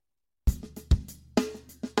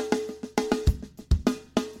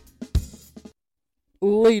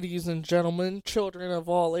Ladies and gentlemen, children of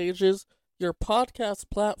all ages, your podcast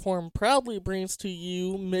platform proudly brings to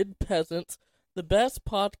you Mid Peasants, the best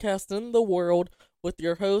podcast in the world, with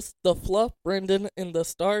your hosts, the Fluff Brendan and the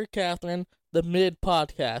Star Catherine, the Mid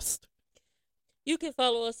Podcast. You can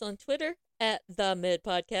follow us on Twitter at The Mid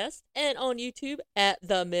Podcast and on YouTube at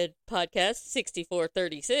The Mid Podcast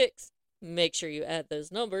 6436. Make sure you add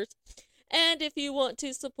those numbers. And if you want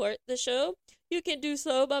to support the show, you can do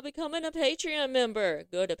so by becoming a Patreon member.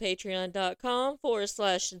 Go to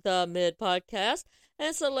patreon.com/The Mid Podcast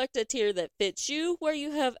and select a tier that fits you, where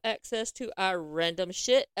you have access to our random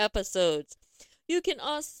shit episodes. You can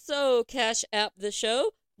also cash app the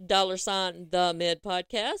show, $ The Mid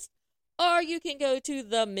Podcast, or you can go to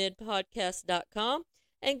themidpodcast.com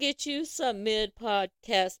and get you some Mid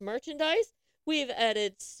Podcast merchandise. We've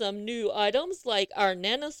added some new items like our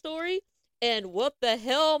Nana story and What the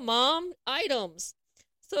Hell Mom items.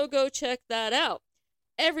 So go check that out.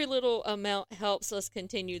 Every little amount helps us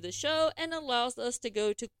continue the show and allows us to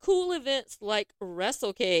go to cool events like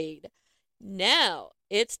WrestleCade. Now,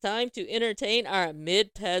 it's time to entertain our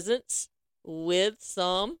Mid Peasants with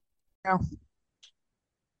some...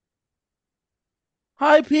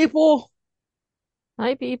 Hi, people.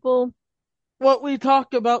 Hi, people. What we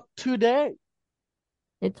talk about today?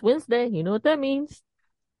 It's Wednesday. You know what that means.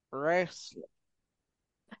 Wrestling.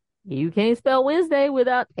 You can't spell Wednesday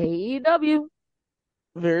without AEW.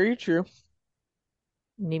 Very true.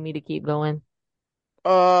 Need me to keep going?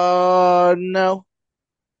 No.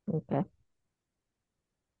 Okay.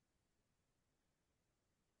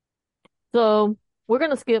 So, we're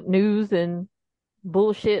going to skip news and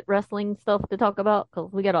bullshit wrestling stuff to talk about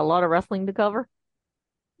because we got a lot of wrestling to cover.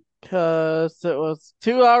 Because it was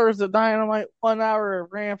 2 hours of Dynamite, 1 hour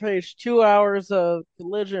of Rampage, 2 hours of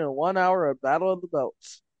Collision, and 1 hour of Battle of the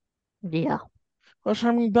Belts. Yeah. Which,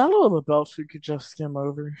 I mean, Battle of the Belts we could just skim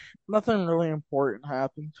over. Nothing really important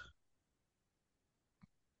happened.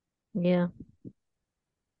 Yeah.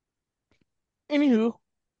 Anywho.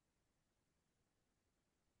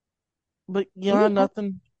 But yeah,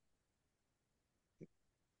 nothing.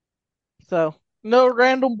 So, no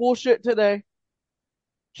random bullshit today.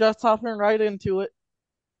 Just hopping right into it.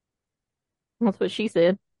 That's what she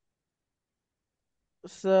said.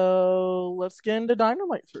 So, let's get into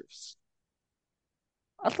Dynamite first.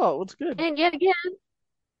 I thought it was good. And yet again,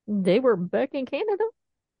 they were back in Canada.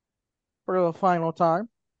 For the final time.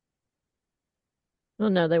 Well,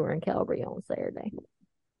 no, they were in Calgary on Saturday.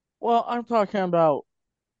 Well, I'm talking about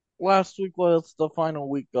last week was the final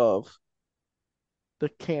week of the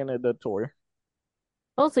Canada tour.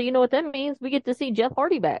 Oh, so you know what that means? We get to see Jeff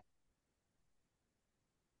Hardy back.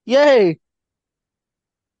 Yay!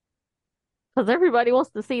 Because everybody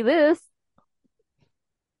wants to see this.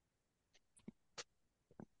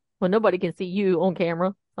 Well, nobody can see you on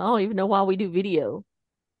camera. I don't even know why we do video.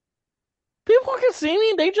 People can see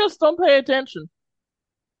me, they just don't pay attention.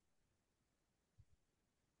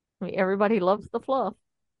 I mean, everybody loves the fluff.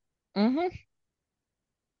 Mm-hmm.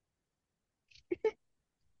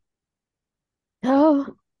 Oh,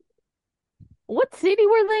 what city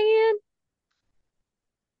were they in?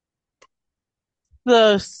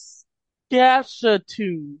 The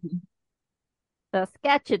Saskatoon.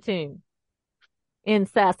 Saskatchewan. In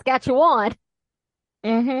Saskatchewan.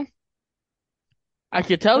 Mm-hmm. I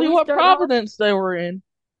could tell Can you we what start province they were in.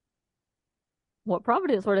 What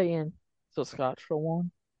province were they in? Saskatchewan.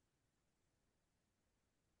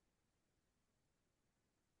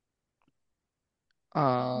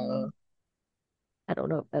 I don't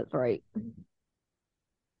know if that's right.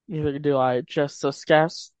 Neither do I. Just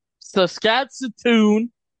Saskatoon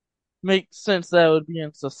makes sense that it would be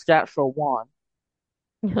in Saskatchewan.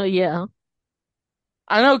 Yeah.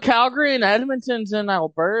 I know Calgary and Edmonton's in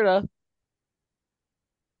Alberta.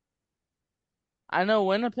 I know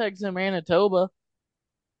Winnipeg's in Manitoba.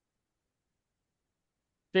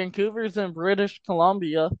 Vancouver's in British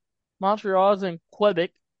Columbia. Montreal's in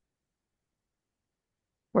Quebec,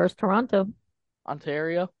 Where's Toronto?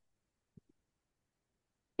 Ontario.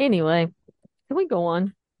 Anyway, can we go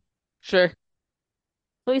on? Sure.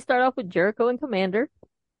 So we start off with Jericho and Commander.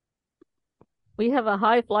 We have a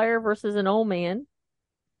high flyer versus an old man.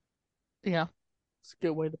 Yeah. That's a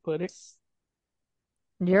good way to put it.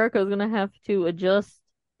 Jericho's going to have to adjust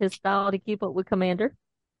his style to keep up with Commander.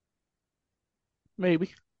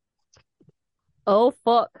 Maybe. Oh,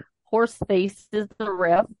 fuck. Horseface is the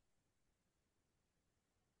ref.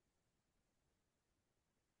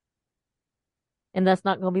 And that's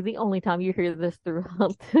not going to be the only time you hear this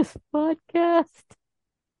throughout this podcast.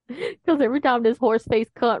 Because every time this horseface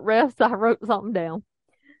cut refs, I wrote something down.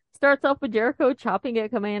 Starts off with Jericho chopping at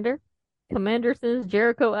Commander. Commander sends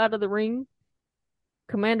Jericho out of the ring.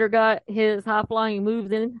 Commander got his high-flying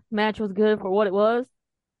moves in. Match was good for what it was.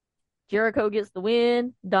 Jericho gets the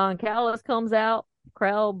win. Don Callis comes out.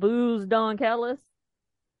 Crowd boos Don Callis.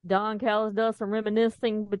 Don Callis does some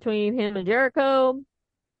reminiscing between him and Jericho.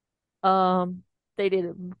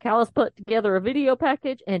 Callis put together a video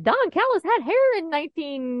package, and Don Callis had hair in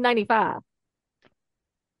 1995.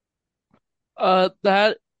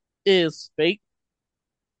 That is fake.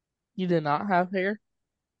 You did not have hair.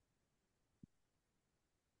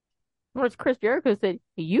 Whereas Chris Jericho said,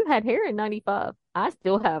 "You had hair in 95. I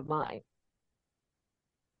still have mine."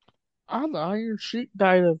 The Iron Sheik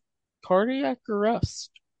died of cardiac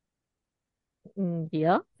arrest.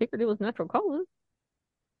 Yeah, figured it was natural causes.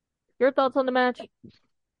 Your thoughts on the match?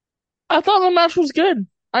 I thought the match was good.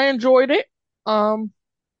 I enjoyed it.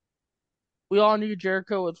 We all knew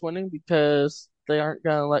Jericho was winning because they aren't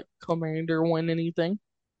gonna let Commander win anything.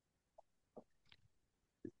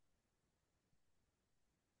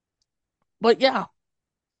 But yeah,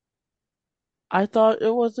 I thought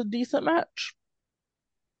it was a decent match.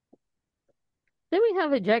 Then we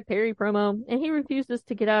have a Jack Perry promo, and he refuses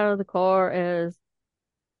to get out of the car as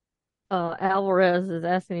Alvarez is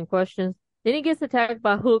asking him questions. Then he gets attacked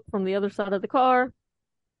by Hook from the other side of the car.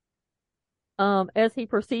 As he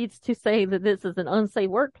proceeds to say that this is an unsafe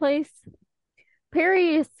workplace,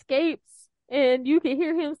 Perry escapes, and you can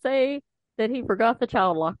hear him say that he forgot the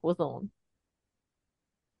child lock was on.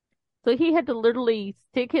 So he had to literally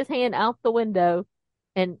stick his hand out the window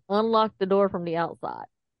and unlock the door from the outside.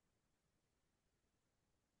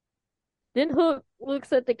 Then Hook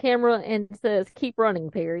looks at the camera and says, "Keep running,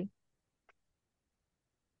 Perry."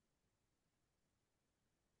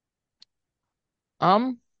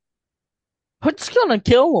 Hook's gonna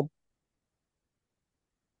kill him.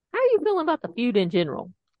 How are you feeling about the feud in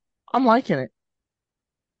general? I'm liking it.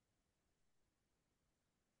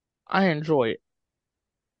 I enjoy it.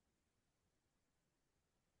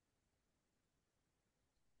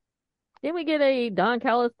 Then we get a Don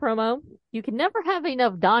Callis promo. You can never have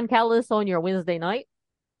enough Don Callis on your Wednesday night.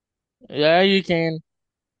 Yeah, you can.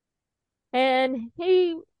 And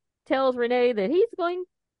he tells Renee that he's going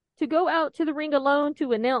to go out to the ring alone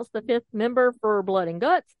to announce the 5th member for Blood and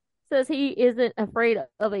Guts. Says he isn't afraid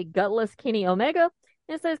of a gutless Kenny Omega.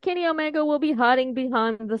 And says Kenny Omega will be hiding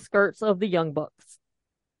behind the skirts of the Young Bucks.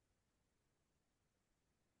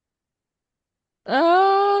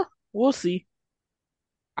 We'll see.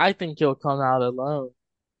 I think he'll come out alone.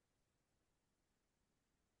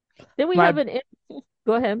 Then we have an...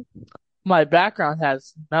 Go ahead. My background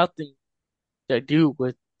has nothing to do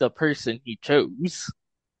with the person he chose.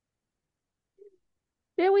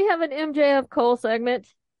 Then we have an MJF Cole segment.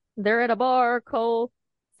 They're at a bar. Cole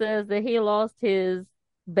says that he lost his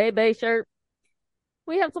Bebe shirt.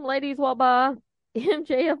 We have some ladies walk by.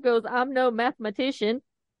 MJF goes, "I'm no mathematician,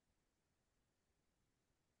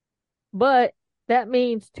 but that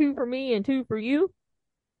means 2 for me and 2 for you."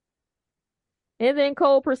 And then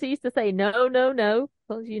Cole proceeds to say, "No, no, no,"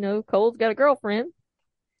 because, Cole's got a girlfriend.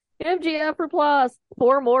 MJF replies,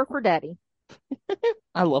 "4 more for daddy."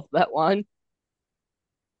 I love that line.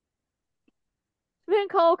 Then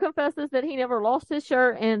Cole confesses that he never lost his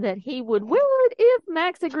shirt and that he would wear it if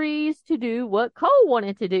Max agrees to do what Cole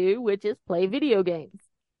wanted to do, which is play video games.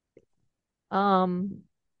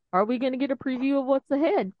 Are we going to get a preview of what's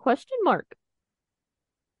ahead? Question mark.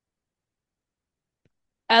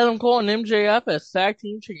 Adam Cole and MJF as tag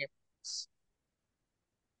team champions.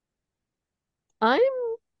 I'm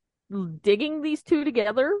digging these two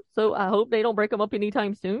together, so I hope they don't break them up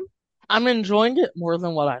anytime soon. I'm enjoying it more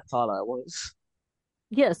than what I thought I was.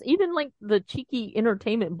 Yes, even like the cheeky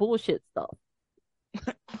entertainment bullshit stuff.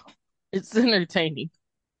 It's entertaining.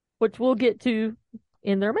 Which we'll get to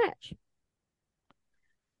in their match.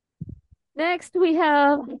 Next, we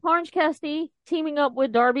have Orange Cassidy teaming up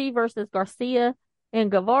with Darby versus Garcia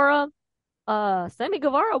and Guevara. Sammy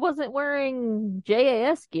Guevara wasn't wearing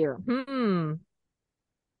JAS gear.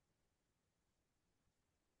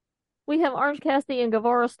 We have Orange Cassidy and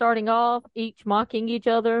Guevara starting off, each mocking each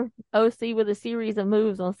other. OC with a series of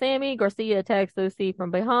moves on Sammy. Garcia attacks OC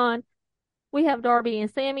from behind. We have Darby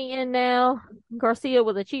and Sammy in now. Garcia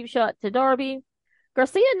with a cheap shot to Darby.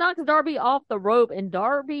 Garcia knocks Darby off the rope, and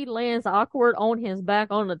Darby lands awkward on his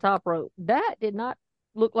back on the top rope. That did not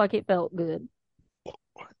look like it felt good.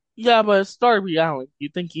 Yeah, but it's Darby Allin. You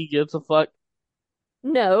think he gives a fuck?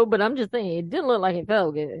 No, but I'm just saying, it didn't look like it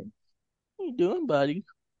felt good. What you doing, buddy?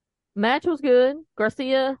 Match was good.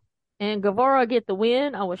 Garcia and Guevara get the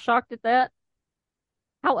win. I was shocked at that.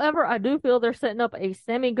 However, I do feel they're setting up a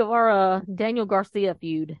Sammy Guevara Daniel Garcia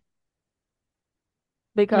feud.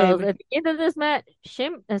 Because Maybe at the end of this match,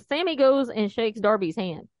 Sammy goes and shakes Darby's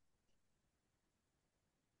hand.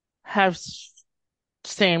 have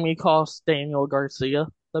Sammy cost Daniel Garcia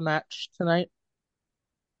the match tonight.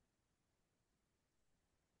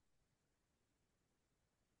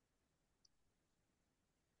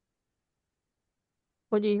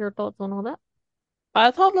 What are your thoughts on all that?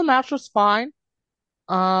 I thought the match was fine.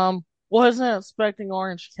 Wasn't expecting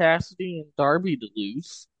Orange Cassidy and Darby to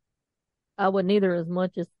lose, I wouldn't either, as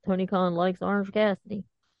much as Tony Khan likes Orange Cassidy.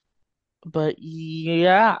 but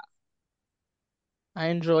yeah, I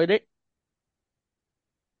enjoyed it.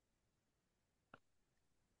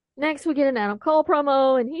 Next, we get an Adam Cole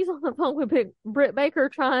promo, and he's on the phone with Britt Baker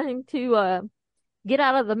trying to get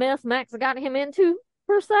out of the mess Max got him into,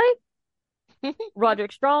 per se.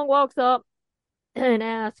 Roderick Strong walks up and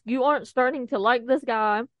asks, "You aren't starting to like this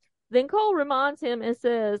guy?" Then Cole reminds him and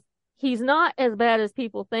says, "He's not as bad as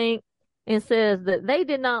people think," and says that they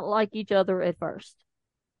did not like each other at first.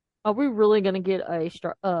 Are we really going to get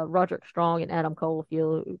a Roderick Strong and Adam Cole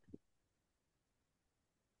feud?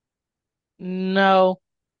 No,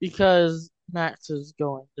 because Max is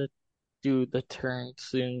going to do the turn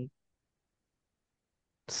soon,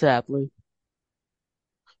 sadly.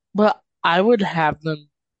 But I would have them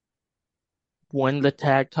win the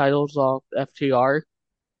tag titles off FTR,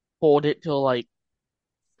 hold it till like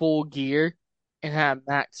full gear, and have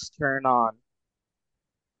Max turn on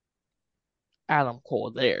Adam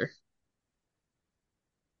Cole there.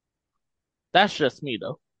 That's just me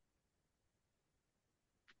though.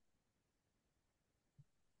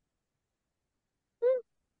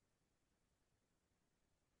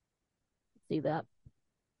 See that.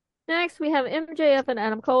 Next, we have MJF and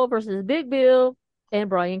Adam Cole versus Big Bill and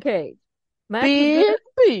Brian Cage. Match was Big good.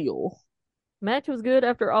 Bill. Match was good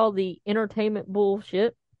after all the entertainment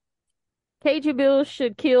bullshit. Cage and Bill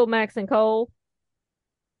should kill Max and Cole.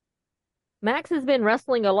 Max has been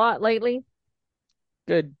wrestling a lot lately.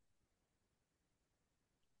 Good.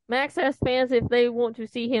 Max asks fans if they want to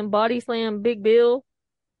see him body slam Big Bill.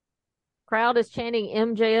 Crowd is chanting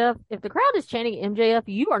MJF. If the crowd is chanting MJF,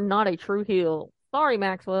 you are not a true heel. Sorry,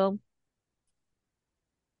 Maxwell.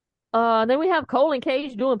 Then we have Cole and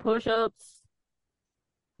Cage doing push-ups.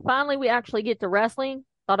 Finally, we actually get to wrestling.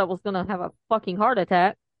 Thought I was gonna have a fucking heart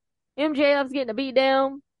attack. MJF's getting a beat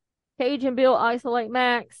down. Cage and Bill isolate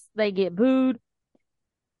Max. They get booed.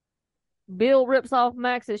 Bill rips off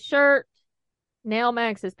Max's shirt. Now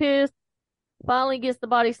Max is pissed. Finally gets the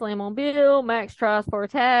body slam on Bill. Max tries for a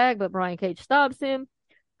tag, but Brian Cage stops him.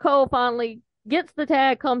 Cole finally gets the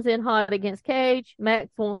tag, comes in hot against Cage. Max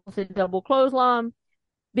wants a double clothesline.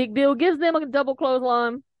 Big Bill gives them a double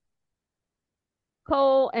clothesline.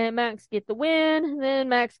 Cole and Max get the win. Then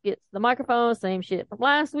Max gets the microphone. Same shit from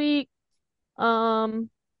last week. I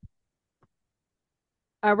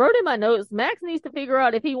wrote in my notes, Max needs to figure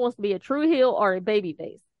out if he wants to be a true heel or a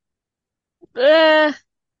babyface. Eh,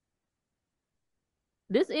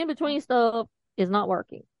 This in-between stuff is not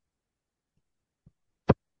working.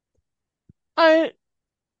 I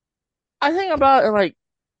I think about it like,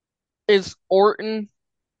 is Orton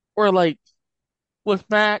or like with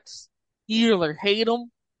Max, you either hate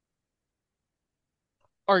him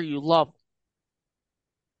or you love him,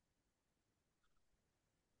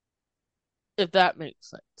 if that makes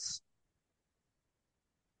sense.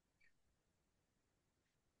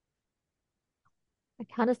 I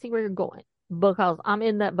kind of see where you're going because I'm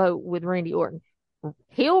in that boat with Randy Orton.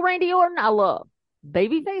 Heel Randy Orton, I love.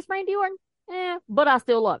 Babyface Randy Orton, but I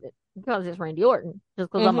still love it because it's Randy Orton.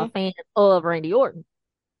 Just because I'm a Mm-hmm. fan of Randy Orton.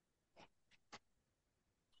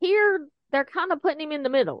 Here, they're kind of putting him in the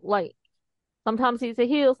middle. Like, sometimes he's a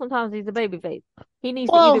heel, sometimes he's a babyface. He needs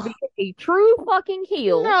to either Well, be a true fucking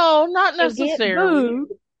heel no, not and necessarily.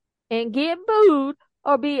 get booed,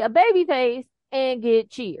 or be a babyface and get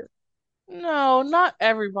cheered. No, not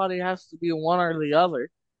everybody has to be one or the other.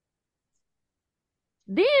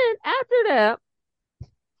 Then after that,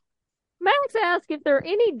 Max asks if there are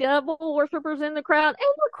any devil worshippers in the crowd, and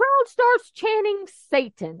the crowd starts chanting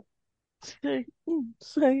Satan.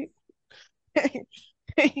 Say.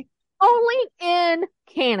 Only in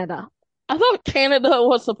Canada. I thought Canada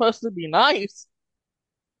was supposed to be nice.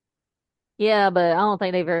 Yeah, but I don't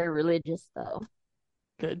think they're very religious though.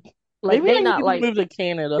 Good. Like Maybe they I need not to like move to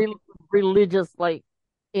Canada. religious like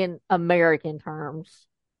in American terms.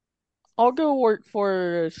 I'll go work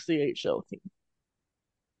for a CHL team.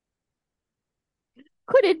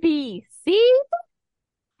 Could it be seed?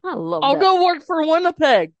 I love I'll that. go work for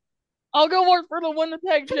Winnipeg. I'll go work for the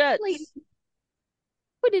Winnipeg Jets.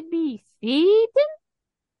 Could it be seed?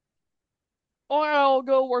 Or I'll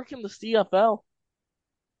go work in the CFL.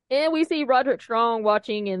 And we see Roderick Strong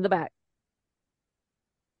watching in the back.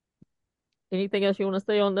 Anything else you want to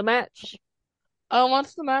say on the match?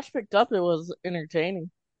 Once the match picked up, it was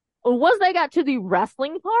entertaining. Once they got to the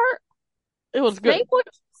wrestling part, It was good.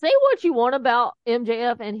 Say what you want about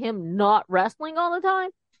MJF and him not wrestling all the time,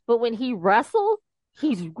 but when he wrestles,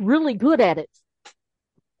 he's really good at it.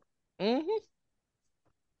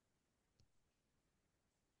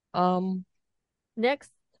 Mm-hmm.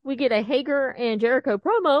 Next, we get a Hager and Jericho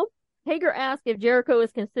promo. Hager asks if Jericho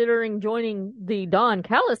is considering joining the Don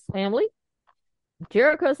Callis family.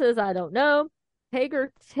 Jericho says, I don't know.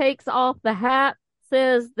 Hager takes off the hat,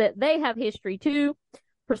 says that they have history too,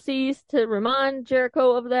 proceeds to remind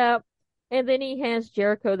Jericho of that, and then he hands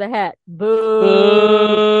Jericho the hat.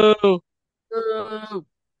 Boo! Boo! Boo!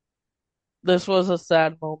 This was a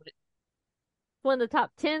sad moment. One of the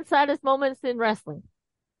top 10 saddest moments in wrestling.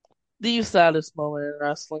 The saddest moment in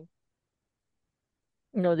wrestling.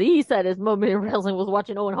 The saddest moment in wrestling was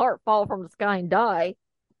watching Owen Hart fall from the sky and die.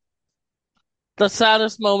 The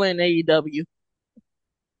saddest moment in AEW.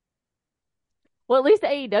 Well, at least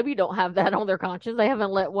AEW don't have that on their conscience. They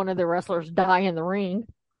haven't let one of their wrestlers die in the ring.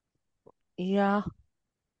 Yeah.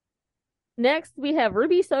 Next, we have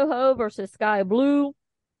Ruby Soho versus Sky Blue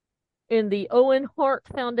in the Owen Hart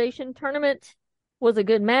Foundation tournament. Was a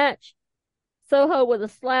good match. Soho with a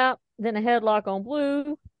slap, then a headlock on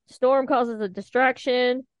Blue. Storm causes a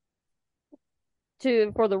distraction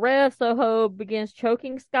for the ref. Soho begins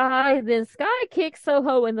choking Sky. Then Sky kicks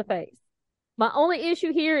Soho in the face. My only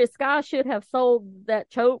issue here is Sky should have sold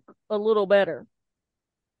that choke a little better.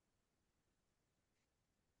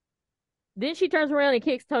 Then she turns around and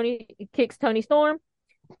kicks Tony Storm.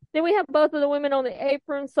 Then we have both of the women on the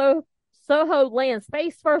apron. So Soho lands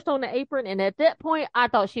face first on the apron, and at that point, I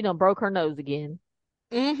thought she done broke her nose again.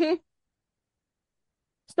 Mm-hmm.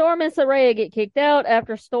 Storm and Saraya get kicked out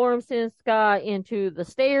after Storm sends Sky into the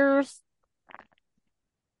stairs.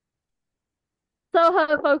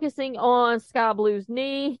 Soho focusing on Sky Blue's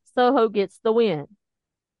knee. Soho gets the win.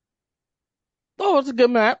 Oh, it's a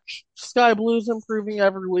good match. Sky Blue's improving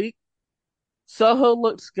every week. Soho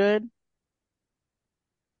looks good.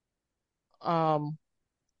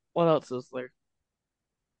 What else is there?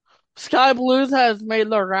 Sky Blues has made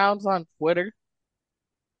the rounds on Twitter.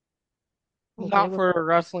 Okay, Not for her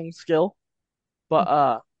wrestling skill,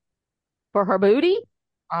 but for her booty?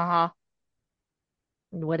 Uh-huh.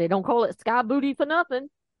 Well, they don't call it Sky Booty for nothing.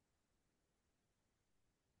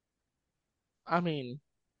 I mean,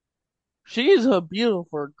 she's a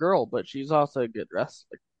beautiful girl, but she's also a good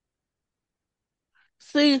wrestler.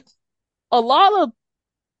 See, a lot of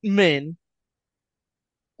men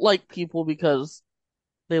like people because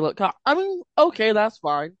they look hot. I mean, okay, that's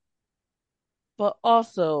fine. But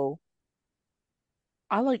also,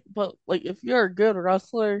 but if you're a good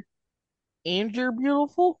wrestler and you're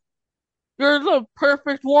beautiful, you're the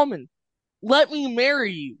perfect woman. Let me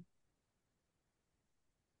marry you.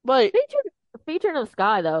 But featuring of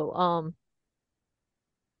Sky though,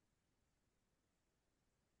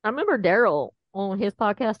 I remember Daryl on his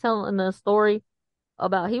podcast telling the story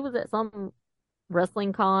about he was at some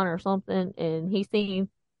wrestling con or something, and he seen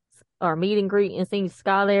or meet and greet and seen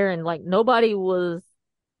Sky there, and like nobody was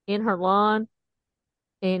in her line.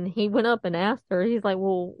 And he went up and asked her, he's like,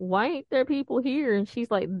 well, why ain't there people here? And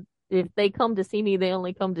she's like, if they come to see me, they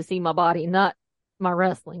only come to see my body, not my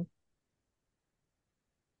wrestling.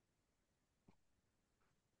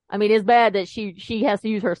 I mean, it's bad that she has to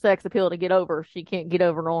use her sex appeal to get over. She can't get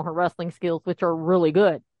over on her wrestling skills, which are really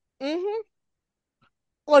good. Mm-hmm.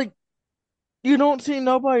 Like, you don't see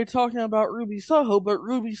nobody talking about Ruby Soho, but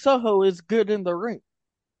Ruby Soho is good in the ring.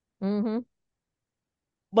 Mm-hmm.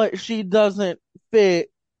 But she doesn't fit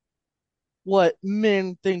what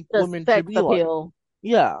men think The women sex should be appeal. like.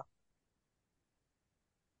 Yeah.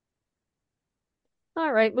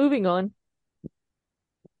 All right, moving on.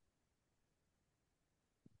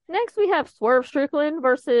 Next, we have Swerve Strickland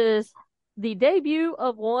versus the debut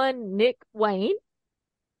of one Nick Wayne.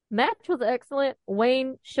 Match was excellent.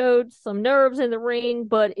 Wayne showed some nerves in the ring,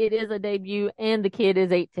 but it is a debut, and the kid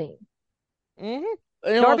is 18. Mm-hmm.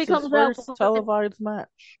 It Darby was his comes first out televised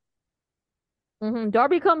match.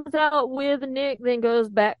 Darby comes out with Nick, then goes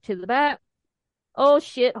back to the back. Oh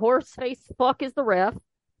shit, horseface fuck is the ref.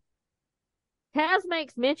 Taz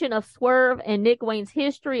makes mention of Swerve and Nick Wayne's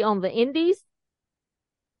history on the indies.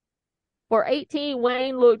 For 18,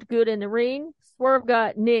 Wayne looked good in the ring. Swerve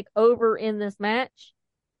got Nick over in this match.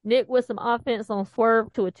 Nick with some offense on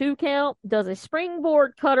Swerve to a 2 count. Does a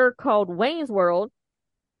springboard cutter called Wayne's World.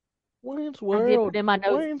 Wayne's World. I did put in my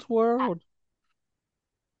notes. Wayne's World.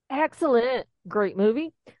 Excellent. Great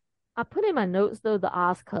movie. I put in my notes, though, the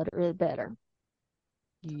Oz Cutter is better.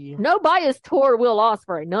 Yeah. No bias toward Will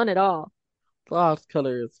Ospreay. None at all. Glass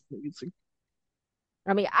color is amazing.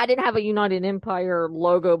 I mean, I didn't have a United Empire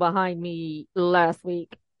logo behind me last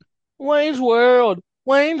week. Wayne's World.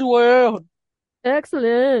 Wayne's World.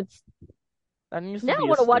 Excellent. That needs Now to I be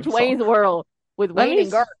want to his watch theme Wayne's song. World with That Wayne and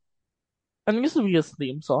needs, Garth that needs to be his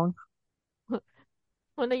theme song.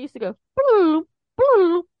 when they used to go, blue,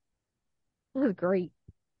 blue. It was great.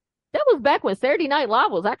 That was back when Saturday Night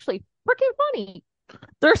Live was actually freaking funny.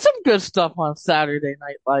 There's some good stuff on Saturday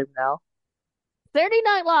Night Live now. Saturday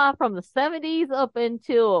Night Live from the 70s up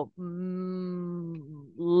until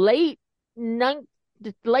late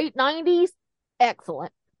 90s.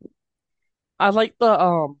 Excellent. I like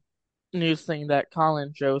the news thing that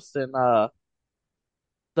Colin Jost and the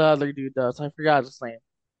other dude does. I forgot his name,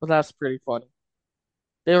 but that's pretty funny.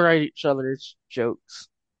 They write each other's jokes,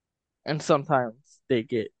 and sometimes they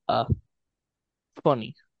get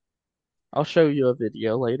funny. I'll show you a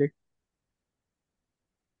video later.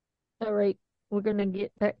 All right. We're going to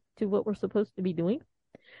get back to what we're supposed to be doing.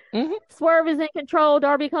 Mm-hmm. Swerve is in control.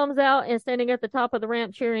 Darby comes out and standing at the top of the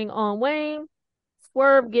ramp cheering on Wayne.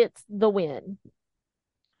 Swerve gets the win.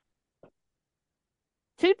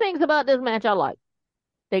 Two things about this match I like.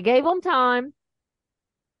 They gave them time.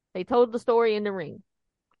 They told the story in the ring.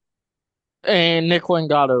 And Nick Wayne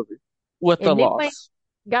got over with the Nick Wayne loss.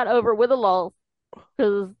 got over with a loss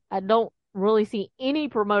because I don't really see any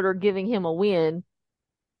promoter giving him a win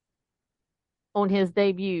on his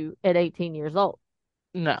debut at 18 years old.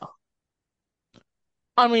 No.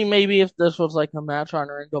 I mean, maybe if this was like a match on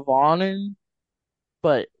Ring of Honor,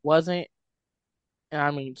 but wasn't. And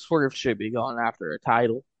I mean, Swerve should be going after a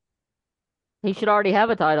title. He should already have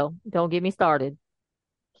a title. Don't get me started.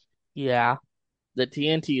 Yeah, the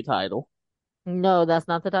TNT title. No, that's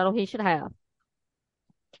not the title he should have.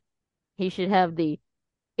 He should have the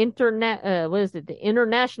the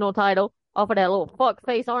international title off of that little fuck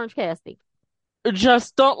face Orange Cassidy.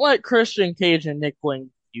 Just don't let Christian Cage and Nick Wayne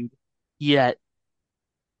feud yet.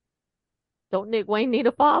 Don't Nick Wayne need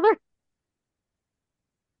a father?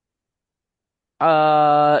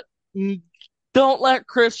 Don't let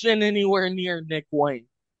Christian anywhere near Nick Wayne.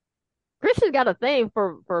 Christian's got a thing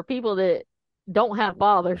for people that don't have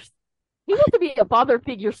fathers. He wants to be a father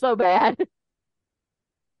figure so bad.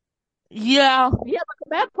 Yeah. Yeah, but the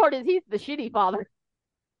bad part is he's the shitty father.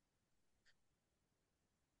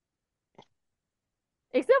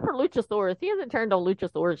 Except for Luchasaurus. He hasn't turned on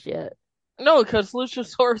Luchasaurus yet. No, because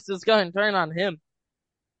Luchasaurus is going to turn on him.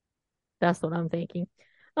 That's what I'm thinking.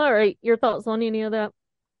 All right, your thoughts on any of that?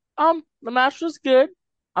 The match was good.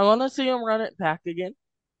 I want to see him run it back again.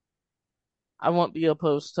 I won't be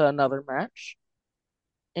opposed to another match.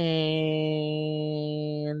 And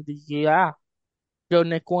yeah, go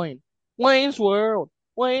Nick Wayne. Wayne's World.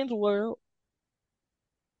 Wayne's World.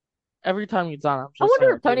 Every time he's on, I'm just I wonder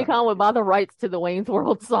saying if Tony Khan would buy the rights to the Wayne's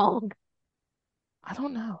World song. I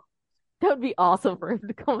don't know. That would be awesome for him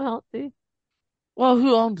to come out to. Well,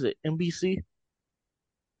 who owns it? NBC?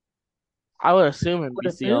 I would assume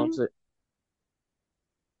NBC owns it.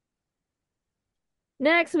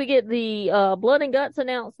 Next, we get the Blood and Guts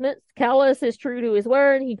announcements. Callis is true to his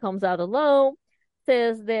word. He comes out alone,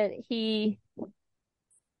 says that he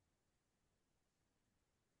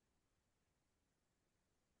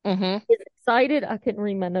is excited. I couldn't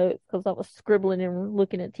read my notes because I was scribbling and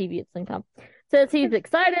looking at TV at the same time. Says he's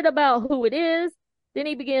excited about who it is. Then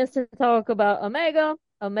he begins to talk about Omega.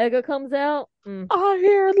 Omega comes out. I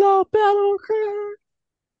hear the battle cry.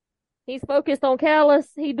 He's focused on Callis.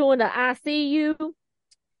 He doing the ICU.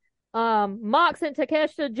 Mox and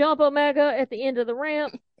Takeshita jump Omega at the end of the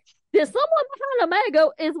ramp. Then someone behind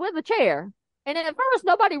Omega is with a chair. And at first,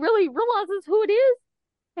 nobody really realizes who it is.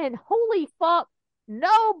 And holy fuck,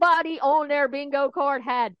 nobody on their bingo card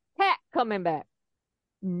had Pat coming back.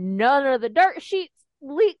 None of the dirt sheets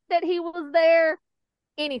leaked that he was there.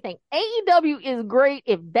 Anything. AEW is great.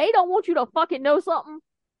 If they don't want you to fucking know something,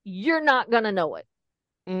 you're not gonna know it.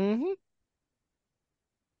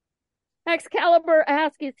 Excalibur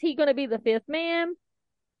asks, is he going to be the fifth man?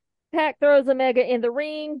 Pac throws Omega in the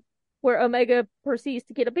ring, where Omega proceeds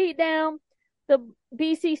to get a beat down. The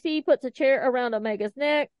BCC puts a chair around Omega's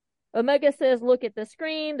neck. Omega says, look at the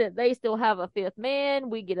screen, that they still have a fifth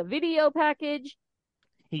man. We get a video package.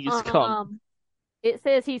 He's coming. It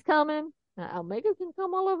says he's coming. Omega can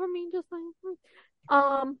come all over me just like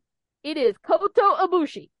it is Koto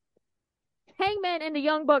Ibushi. Hangman and the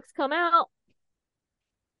Young Bucks come out.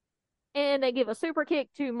 And they give a super kick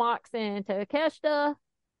to Mox and Takeshita.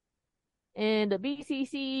 And the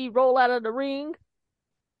BCC roll out of the ring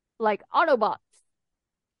like Autobots.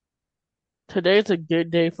 Today's a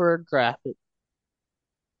good day for a graphic.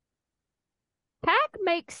 Pac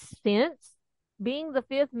makes sense being the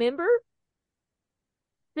fifth member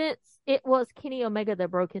since it was Kenny Omega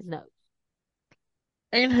that broke his nose.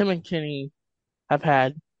 And him and Kenny have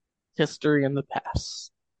had history in the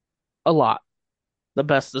past. A lot. The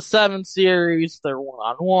best of seven series, their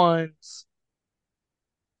one-on-ones.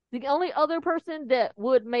 The only other person that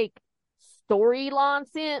would make storyline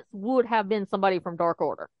sense would have been somebody from Dark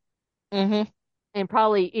Order. Mm-hmm. And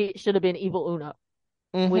probably it should have been Evil Uno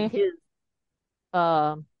with Mm-hmm. his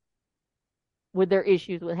with their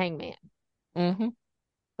issues with Hangman. Mm-hmm.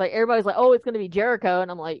 Like everybody's like, oh, it's gonna be Jericho,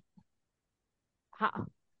 and I'm like, how?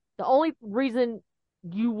 The only reason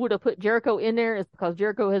you would have put Jericho in there is because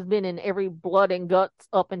Jericho has been in every blood and guts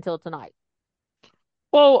up until tonight.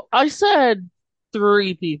 Well, I said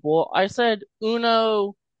three people. I said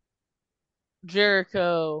Uno,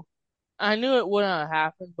 Jericho. I knew it wouldn't have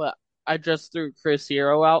happened, but I just threw Chris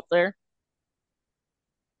Hero out there.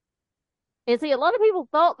 And see, a lot of people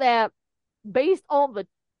thought that based on the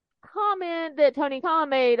comment that Tony Khan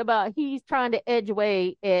made about he's trying to edge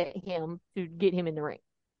away at him to get him in the ring.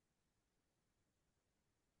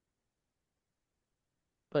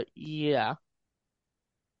 But yeah.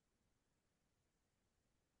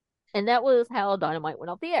 And that was how Dynamite went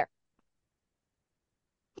off the air.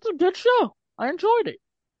 It's a good show. I enjoyed it.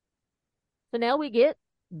 So now we get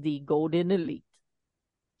the Golden Elite.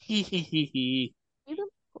 Hee hee hee hee. The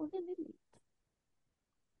Golden Elite.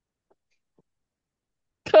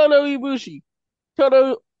 Kota Ibushi.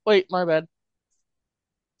 Wait, my bad.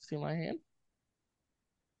 See my hand?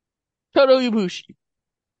 Kota Ibushi.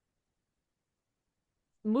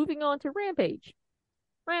 Moving on to Rampage.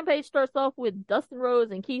 Rampage starts off with Dustin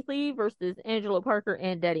Rhodes and Keith Lee versus Angelo Parker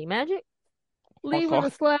and Daddy Magic. Lee with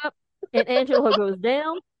a slap, and Angelo goes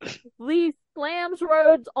down. Lee slams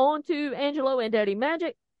Rhodes onto Angelo and Daddy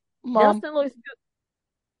Magic. Mom, Dustin looks good.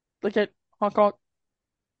 look at Hong Kong.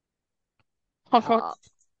 Hong Kong.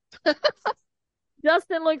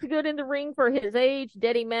 Dustin looks good in the ring for his age.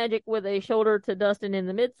 Daddy Magic with a shoulder to Dustin in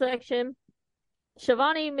the midsection.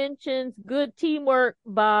 Shivani mentions good teamwork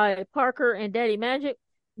by Parker and Daddy Magic.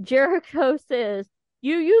 Jericho says,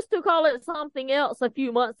 you used to call it something else a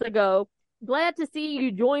few months ago. Glad to see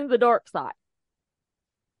you join the dark side.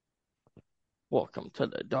 Welcome to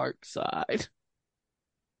the dark side.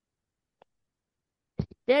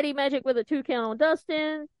 Daddy Magic with a 2 count on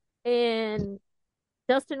Dustin. And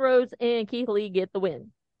Dustin Rhodes and Keith Lee get the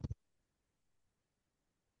win.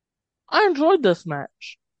 I enjoyed this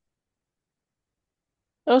match.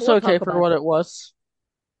 It was okay for what it was.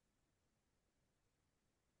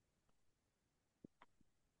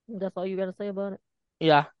 That's all you got to say about it?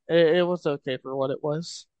 Yeah, it was okay for what it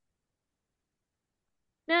was.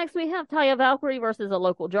 Next, we have Taya Valkyrie versus a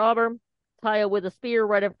local jobber. Taya with a spear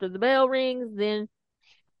right after the bell rings. Then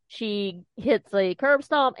she hits a curb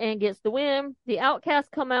stomp and gets the win. The Outcasts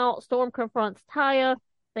come out. Storm confronts Taya.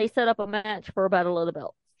 They set up a match for a Battle of the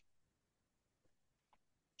Belts.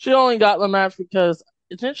 She only got the match because,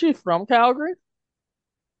 isn't she from Calgary?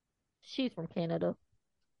 She's from Canada.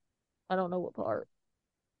 I don't know what part.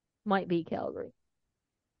 Might be Calgary.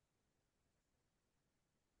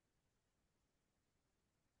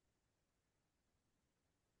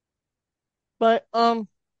 But, yeah.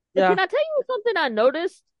 Can I tell you something I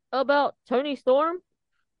noticed about Toni Storm?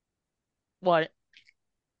 What?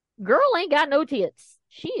 Girl ain't got no tits.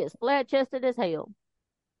 She is flat chested as hell.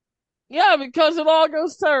 Yeah, because it all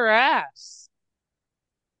goes to her ass.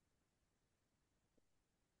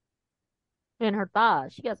 And her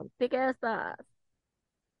thighs. She got some thick ass thighs.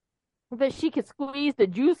 I bet she could squeeze the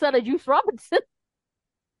juice out of Juice Robinson.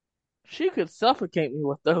 She could suffocate me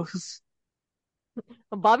with those.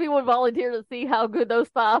 Bobby would volunteer to see how good those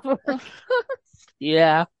thighs were.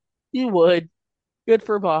 Yeah, you would. Good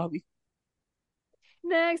for Bobby.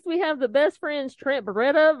 Next, we have the best friends Trent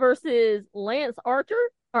Beretta versus Lance Archer,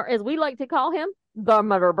 or as we like to call him, the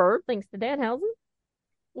Murder Bird, thanks to Danhausen.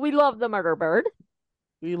 We love the Murder Bird.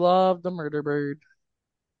 We love the Murder Bird.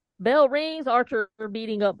 Bell rings, Archer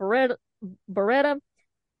beating up Beretta.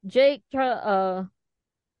 Jake, no.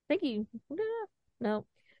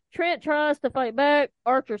 Trent tries to fight back.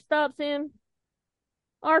 Archer stops him.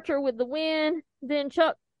 Archer with the win. Then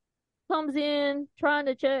Chuck comes in trying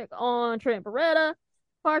to check on Trent Beretta.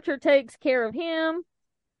 Archer takes care of him.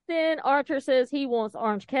 Then Archer says he wants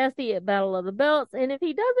Orange Cassidy at Battle of the Belts. And if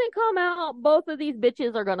he doesn't come out, both of these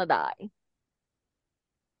bitches are going to die.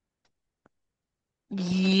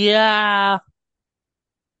 Yeah.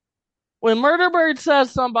 When Murder Bird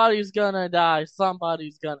says somebody's gonna die,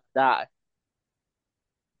 somebody's gonna die.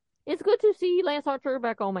 It's good to see Lance Archer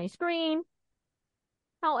back on my screen.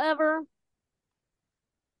 However,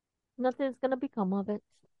 nothing's gonna become of it.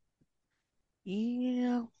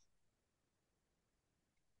 Yeah.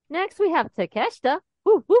 Next, we have Takeshita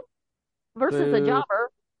whoop, whoop, versus a Boo.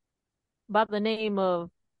 jobber by the name of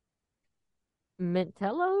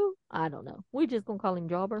Mentello. I don't know. We just gonna call him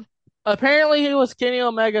Jobber. Apparently, he was Kenny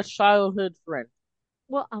Omega's childhood friend.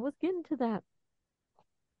 Well, I was getting to that.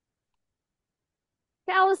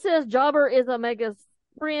 Callis says Jobber is Omega's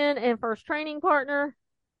friend and first training partner.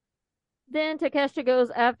 Then Takeshita goes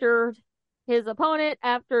after his opponent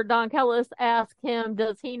after Don Callis asks him,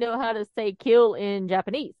 does he know how to say kill in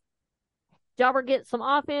Japanese? Jobber gets some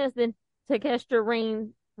offense, then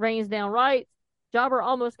Takeshita rains down right. Jobber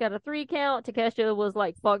almost got a 3 count. Takeshita was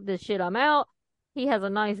like, fuck this shit, I'm out. He has a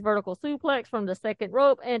nice vertical suplex from the second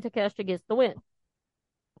rope, and Takeshita gets the win.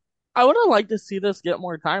 I would have liked to see this get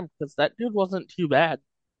more time because that dude wasn't too bad.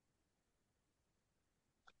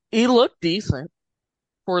 He looked decent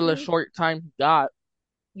for the short time he got.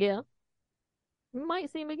 Yeah. We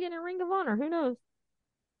might see him again in Ring of Honor. Who knows?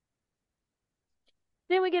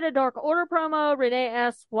 Then we get a Dark Order promo. Renee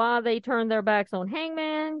asks why they turned their backs on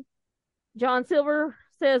Hangman. John Silver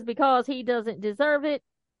says because he doesn't deserve it.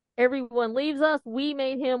 Everyone leaves us. We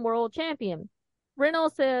made him world champion.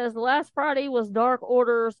 Reynolds says last Friday was Dark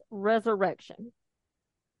Order's resurrection.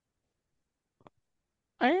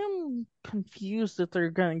 I am confused if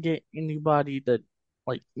they're gonna get anybody that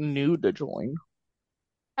new to join.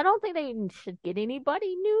 I don't think they should get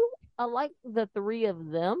anybody new. I like the 3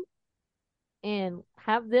 of them and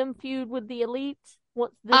have them feud with the Elites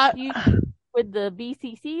once this feud with the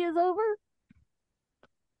BCC is over.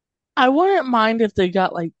 I wouldn't mind if they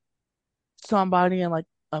got somebody in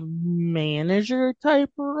a manager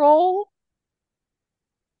type role.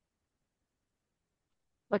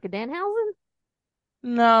 Like a Danhausen?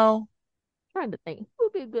 No. I'm trying to think. Who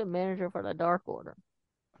would be a good manager for the Dark Order?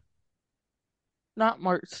 Not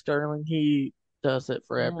Mark Sterling. He does it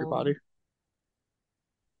for everybody.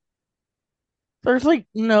 There's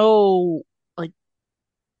no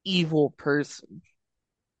evil person.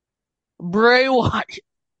 Bray Wyatt.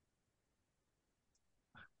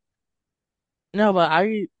 No, but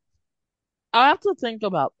I have to think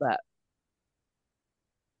about that.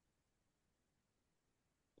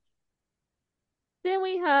 Then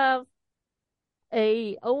we have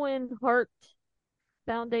a Owen Hart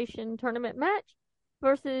Foundation tournament match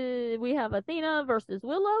versus we have Athena versus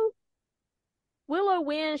Willow. Willow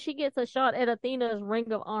wins. She gets a shot at Athena's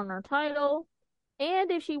Ring of Honor title.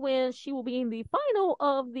 And if she wins, she will be in the final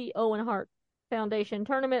of the Owen Hart Foundation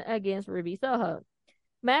tournament against Ruby Soho.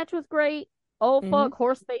 Match was great. Oh, fuck,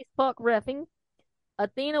 horse face fuck reffing.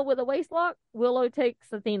 Athena with a waistlock. Willow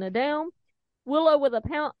takes Athena down. Athena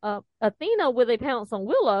with a pounce on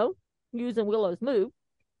Willow, using Willow's move.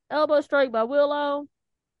 Elbow strike by Willow.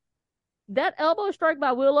 That elbow strike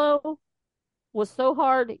by Willow was so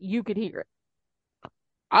hard you could hear it.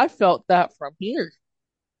 I felt that from here.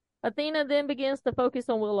 Athena then begins to focus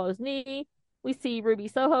on Willow's knee. We see Ruby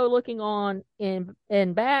Soho looking on and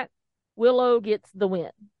back. Willow gets the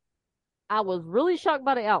win. I was really shocked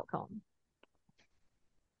by the outcome.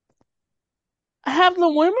 Have the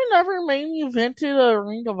women ever main evented a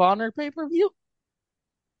Ring of Honor pay-per-view?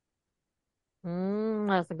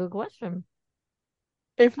 That's a good question.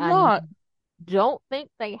 If not, don't think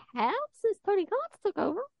they have since Tony Khan took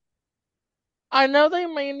over. I know they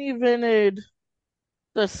main evented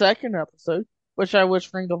the second episode, which I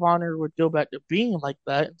wish Ring of Honor would go back to being like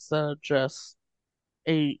that instead of just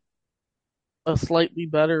a slightly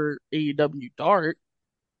better AEW Dark.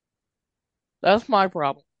 That's my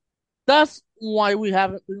problem. That's why we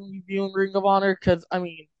haven't been reviewing Ring of Honor, because,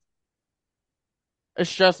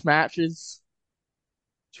 it's just matches.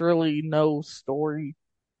 It's really no story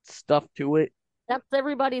stuff to it. That's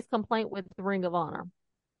everybody's complaint with the Ring of Honor.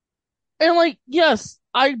 And, yes,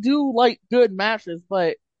 I do like good matches,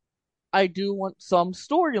 but I do want some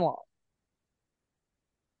storyline.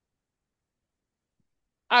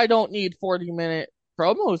 I don't need 40-minute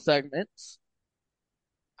promo segments.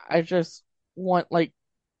 I just want,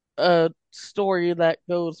 a story that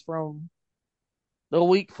goes from the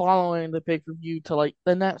week following the pay-per-view to,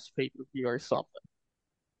 the next pay-per-view or something.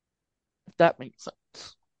 If that makes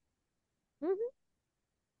sense.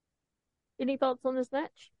 Any thoughts on this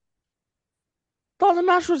match? Thought the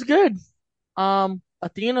match was good.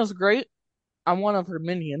 Athena's great. I'm one of her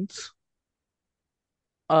minions.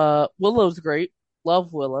 Willow's great.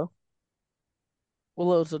 Love Willow.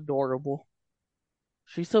 Willow's adorable.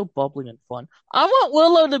 She's so bubbly and fun. I want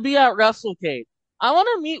Willow to be at WrestleCade. I want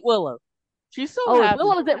to meet Willow. She's so happy.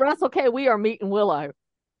 Willow's at WrestleCade. We are meeting Willow.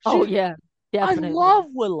 Yeah, definitely. I love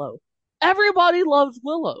Willow. Everybody loves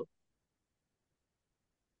Willow.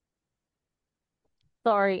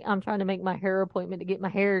 Sorry, I'm trying to make my hair appointment to get my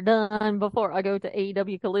hair done before I go to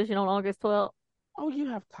AEW Collision on August 12th. Oh, you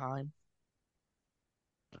have time.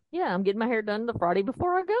 Yeah, I'm getting my hair done the Friday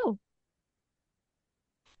before I go.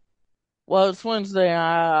 Well, it's Wednesday.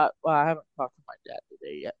 I haven't talked to my dad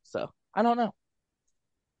today yet, so I don't know.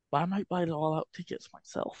 But I might buy the all-out tickets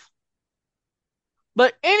myself.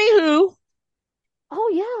 But anywho, Oh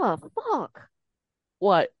yeah, fuck.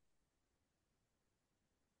 what?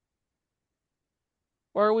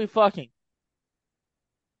 Where are we fucking?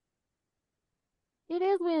 It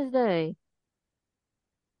is Wednesday.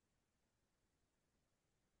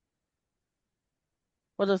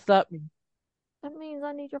 What does that mean? That means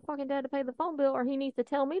I need your fucking dad to pay the phone bill or he needs to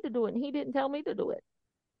tell me to do it and he didn't tell me to do it.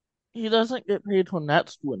 He doesn't get paid till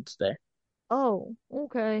next Wednesday. Oh,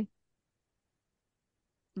 okay.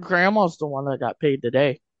 Grandma's the one that got paid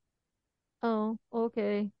today, Oh,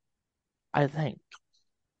 okay. I think.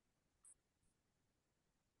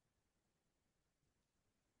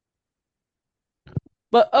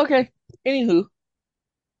 But okay. Anywho,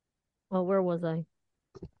 Well, where was I?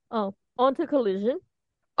 Oh, on to Collision.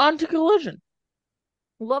 on to Collision.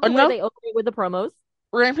 Love the way Enough. they opened with the promos.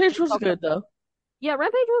 Rampage We was talked about good though. Yeah,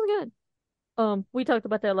 Rampage was good. We talked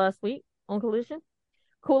about that last week on Collision.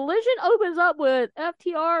 Collision opens up with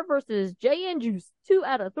FTR versus Jay and Juice. 2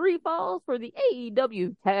 out of 3 falls for the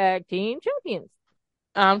AEW Tag Team Champions.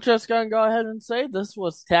 I'm just gonna go ahead and say this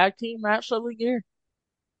was tag team match of the year.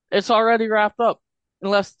 It's already wrapped up.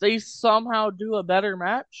 Unless they somehow do a better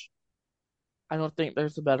match, I don't think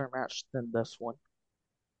there's a better match than this one.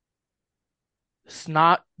 It's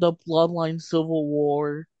not the Bloodline Civil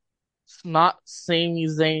War. It's not Sami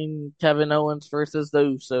Zayn, Kevin Owens versus the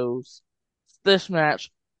Usos. It's this match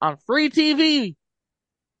on free TV.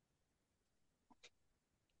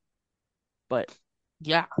 But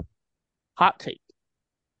yeah, hot take.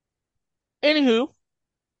 Anywho,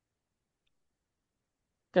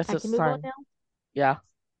 guess I it's can move on time. now. Yeah.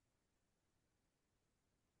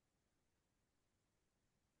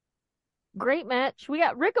 Great match. We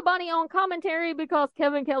got Riccaboni on commentary because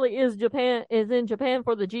Kevin Kelly is in Japan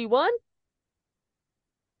for the G1.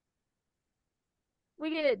 We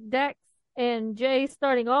get Dax and Jay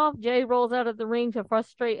starting off. Jay rolls out of the ring to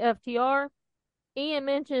frustrate FTR. Ian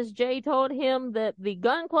mentions Jay told him that the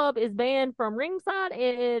Gun Club is banned from ringside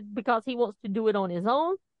because he wants to do it on his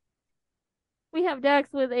own. We have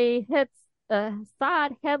Dax with a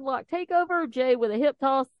side headlock takeover. Jay with a hip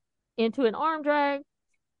toss into an arm drag.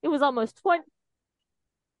 It was almost 20.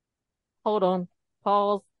 Hold on.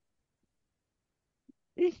 Pause.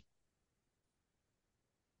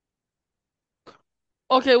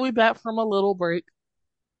 Okay, we back from a little break.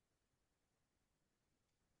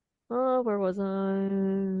 Oh, where was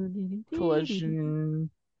I? Collision.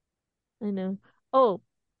 I know. Oh,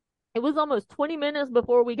 it was almost 20 minutes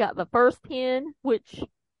before we got the first pin, which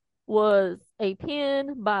was a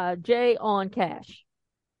pin by Jay on Cash.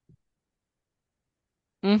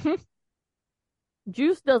 Mm-hmm.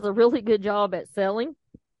 Juice does a really good job at selling.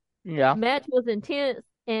 Yeah. Match was intense,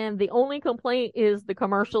 and the only complaint is the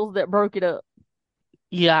commercials that broke it up.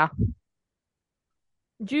 Yeah.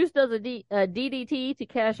 Juice does a DDT to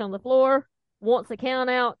Cash on the floor. Wants a count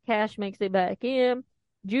out. Cash makes it back in.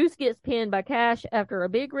 Juice gets pinned by Cash after a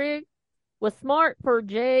big rig. Was smart for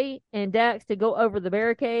Jay and Dax to go over the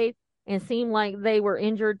barricade and seem like they were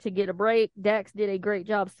injured to get a break. Dax did a great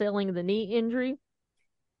job selling the knee injury.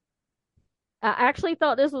 I actually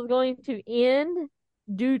thought this was going to end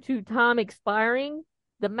due to time expiring.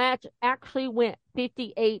 The match actually went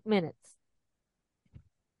 58 minutes.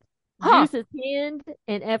 Huh. Juice is pinned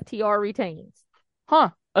and FTR retains. Huh.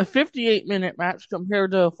 A 58-minute match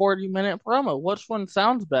compared to a 40-minute promo. Which one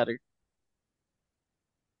sounds better?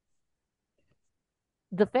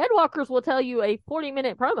 The Fedwalkers will tell you a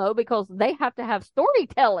 40-minute promo because they have to have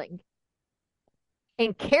storytelling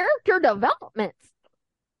and character development.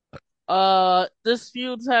 This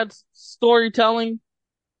feud's had storytelling.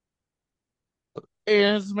 It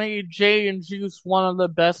has made Jay and Juice one of the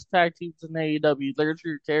best tag teams in AEW. There's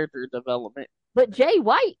your character development. But Jay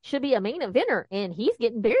White should be a main eventer, and he's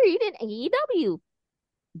getting buried in AEW.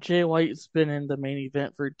 Jay White's been in the main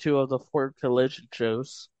event for 2 of the 4 Collision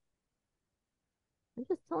shows. I'm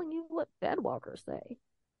just telling you what Fedwalkers say.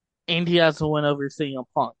 And he has a win over CM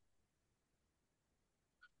Punk.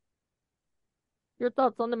 Your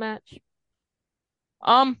thoughts on the match? It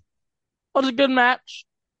was a good match.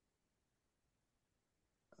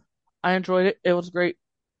 I enjoyed it. It was a great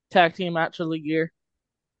tag team match of the year.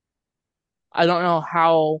 I don't know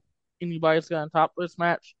how anybody's going to top this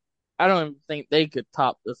match. I don't even think they could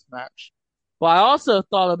top this match. But I also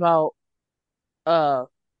thought about uh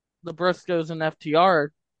the Briscoes and FTR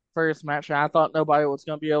first match, and I thought nobody was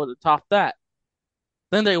going to be able to top that.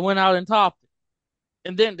 Then they went out and topped it,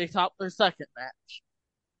 and then they topped their second match.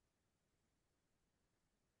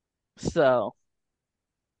 So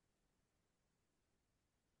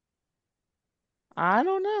I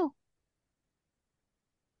don't know.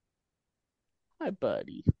 Hi,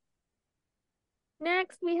 buddy.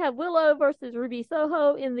 Next, we have Willow versus Ruby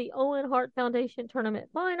Soho in the Owen Hart Foundation tournament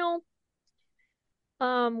final.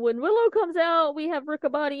 When Willow comes out, we have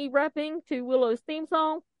Riccaboni rapping to Willow's theme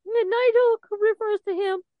song. And Nigel refers to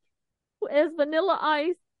him as Vanilla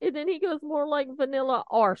Ice, and then he goes more like Vanilla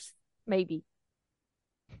Arse, maybe.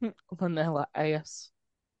 Vanilla ass.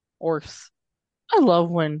 Or I love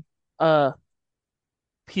when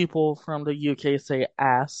people from the UK say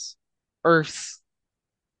ass. Arse.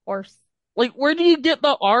 Arse. Like, where do you get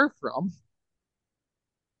the R from?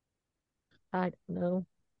 I don't know.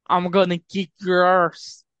 I'm gonna kick your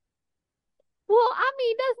arse. Well, I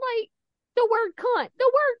mean, that's like the word cunt.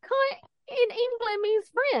 The word cunt in England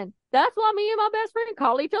means friend. That's why me and my best friend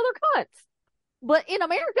call each other cunts. But in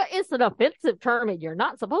America, it's an offensive term and you're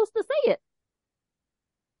not supposed to say it.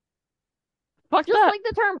 Fuck Just that. like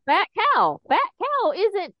the term fat cow. Fat cow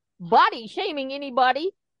isn't body shaming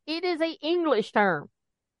anybody. It is a English term.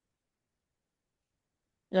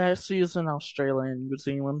 Yeah, it's used in Australia and New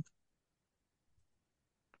Zealand.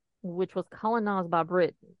 Which was colonized by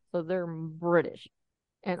Britain. So they're British.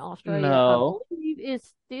 And Australia, No, I believe,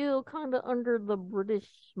 is still kind of under the British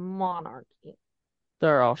monarchy.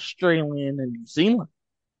 they're Australian and New Zealand.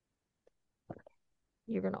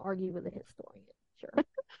 You're going to argue with a historian. Sure.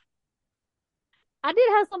 I did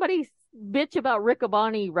have somebody bitch about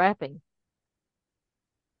Riccaboni rapping.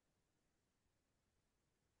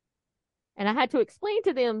 And I had to explain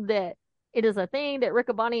to them that it is a thing that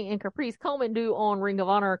Riccaboni and Caprice Coleman do on Ring of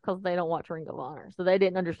Honor because they don't watch Ring of Honor. So they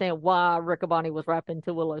didn't understand why Riccaboni was rapping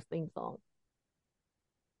to Willow's theme song.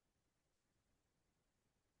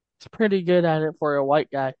 It's pretty good at it for a white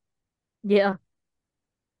guy. Yeah.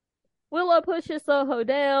 Willow pushes Soho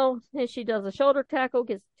down and she does a shoulder tackle,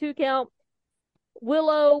 gets a 2 count.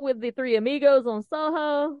 Willow with the 3 amigos on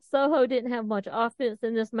Soho. Soho didn't have much offense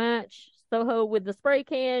in this match. Soho with the spray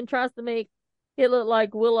can tries to make it look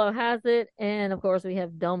like Willow has it. And of course, we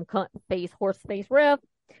have dumb cunt face, horse face ref.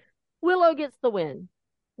 Willow gets the win.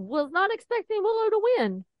 Was not expecting Willow to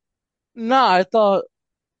win. Nah, I thought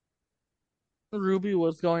Ruby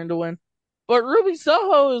was going to win. But Ruby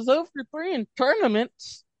Soho is 0-3 in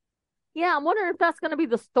tournaments. Yeah, I'm wondering if that's going to be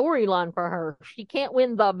the storyline for her. She can't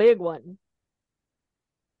win the big one.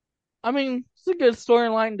 I mean, it's a good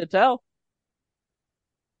storyline to tell.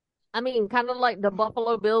 I mean, kind of like the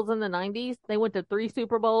Buffalo Bills in the 90s. They went to 3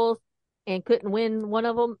 Super Bowls and couldn't win one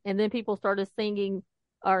of them. And then people started singing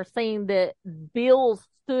or saying that Bills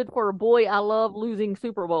stood for boy, I love losing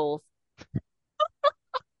Super Bowls.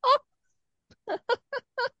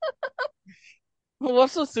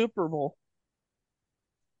 What's a Super Bowl?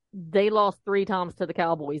 They lost 3 times to the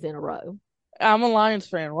Cowboys in a row. I'm a Lions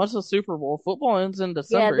fan. What's a Super Bowl? Football ends in Yeah,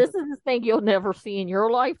 December. this is the thing you'll never see in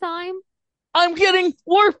your lifetime. I'm kidding.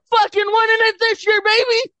 We're fucking winning it this year,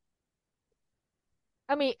 baby.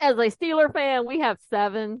 I mean, as a Steeler fan, we have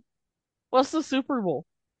 7. What's the Super Bowl?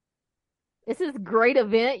 It's this great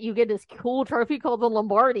event. You get this cool trophy called the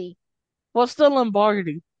Lombardi. What's the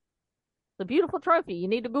Lombardi? It's a beautiful trophy. You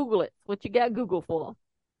need to Google it. It's what you got Google for.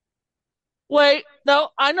 Wait, no,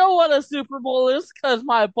 I know what a Super Bowl is because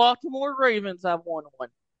my Baltimore Ravens have won one.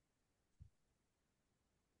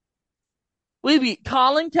 We beat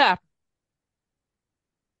Colin Kaepernick.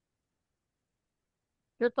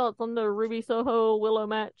 Your thoughts on the Ruby Soho Willow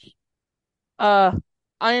match? I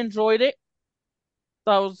enjoyed it.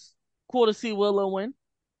 That was cool to see Willow win.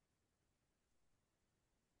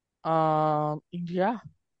 Yeah,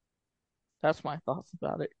 that's my thoughts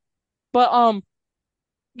about it. But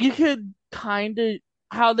you could kind of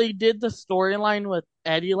how they did the storyline with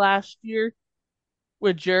Eddie last year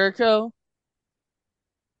with Jericho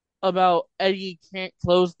about Eddie can't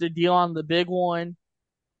close the deal on the big one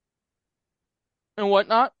and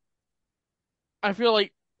whatnot. I feel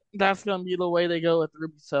like that's gonna be the way they go with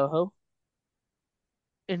Ruby Soho,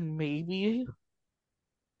 and maybe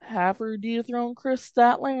have her dethrone Chris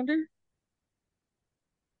Statlander,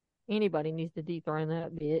 Anybody needs to dethrone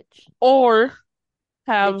that bitch. or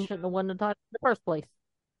have Bitch shouldn't have won the title in the first place.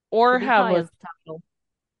 or Should be have a Kaya's title.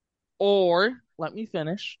 or let me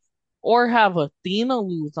finish, or have Athena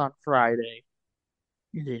lose on Friday,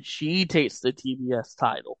 and then she takes the TBS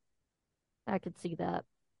title. I could see that.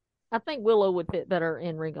 I think Willow would fit better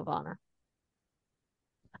in Ring of Honor.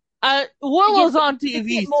 Willow's on To get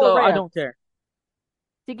TV, more so I reps. don't care.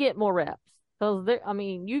 To get more reps. Because, I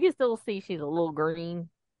mean, you can still see she's a little green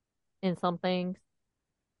in some things.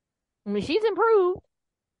 I mean, she's improved.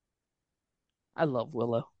 I love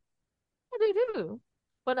Willow. I do too.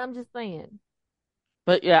 But I'm just saying.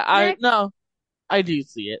 But yeah, Next, I do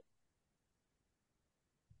see it.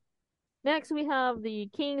 next we have the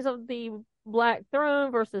Kings of the Black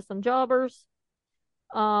Throne versus some jobbers.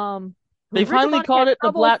 They finally Riccaboni called had it the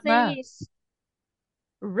trouble Black saying Mass.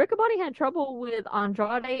 Riccaboni had trouble with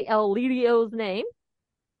Andrade El Lidio's name.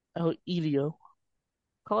 Oh, Elio.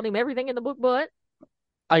 Called him everything in the book, but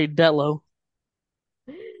Idello.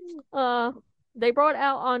 they brought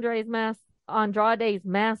out Andrade's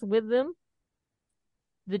mask with them.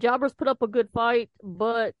 The jobbers put up a good fight,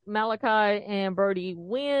 but Malachi and Brody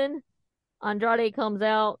win. Andrade comes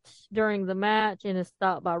out during the match and is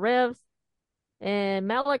stopped by refs. And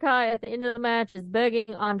Malachi at the end of the match is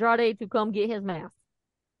begging Andrade to come get his mask.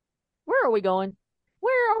 Where are we going?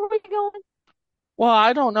 Where are we going? Well,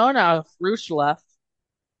 I don't know now if Roosh left.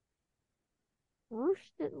 Roosh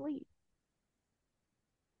didn't leave.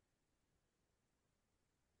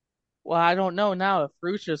 Well, I don't know now if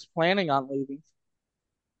Roosh is planning on leaving.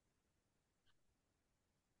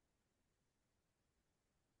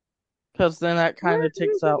 Because then that kind Where of do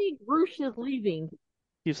you takes out. think Roosh is leaving?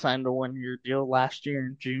 He signed a 1-year deal last year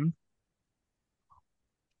in June.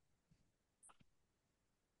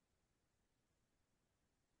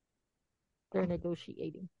 They're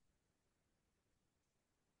negotiating.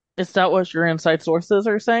 Is that what your inside sources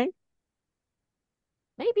are saying?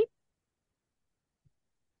 Maybe.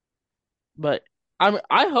 But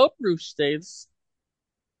I hope Roosh stays.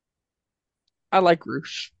 I like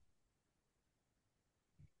Roosh.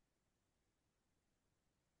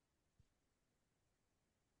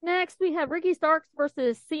 Next, we have Ricky Starks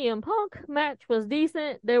versus CM Punk. Match was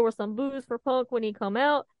decent. There was some boos for Punk when he come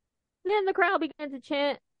out. Then the crowd began to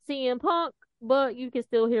chant CM Punk, but you can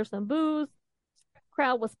still hear some boos.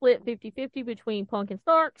 Crowd was split 50-50 between Punk and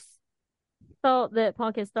Starks. Thought that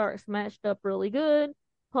Punk and Starks matched up really good.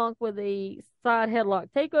 Punk with a side headlock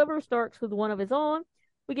takeover. Starks with one of his own.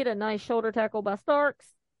 We get a nice shoulder tackle by Starks.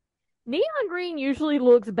 Neon Green usually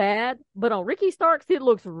looks bad, but on Ricky Starks, it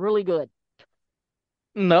looks really good.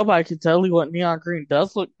 Nobody can tell you what Neon Green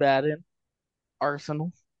does look bad in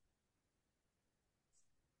Arsenal.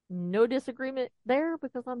 No disagreement there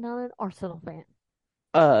because I'm not an Arsenal fan.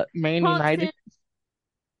 Man Punk United.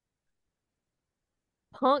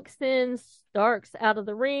 Punk sends Starks out of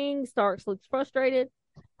the ring. Starks looks frustrated.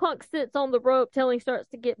 Punk sits on the rope, telling Starks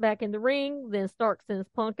to get back in the ring. Then Starks sends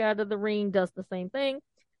Punk out of the ring, does the same thing.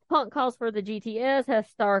 Punk calls for the GTS, has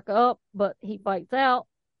Stark up, but he fights out.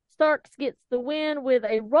 Starks gets the win with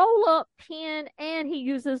a roll-up pin, and he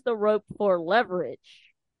uses the rope for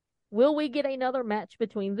leverage. Will we get another match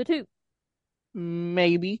between the two?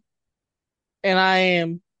 Maybe. And I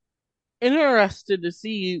am interested to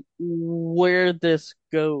see where this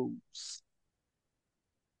goes.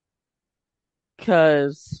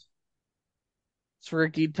 Because it's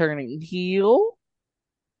Ricky turning heel.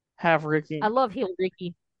 Have Ricky I love heel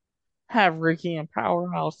Ricky. have Ricky and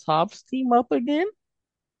Powerhouse Hobbs team up again.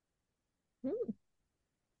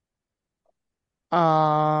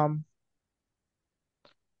 Um,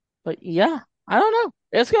 but yeah, I don't know.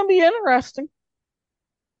 It's gonna be interesting.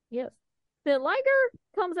 Yes. Then Liger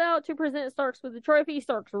comes out to present Starks with the trophy.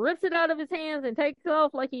 Starks rips it out of his hands and takes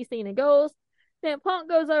off like he's seen a ghost. Then Punk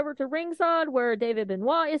goes over to ringside where David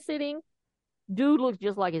Benoit is sitting. Dude looks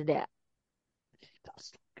just like his dad. He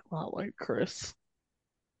does look a lot like Chris.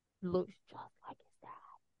 Looks just like his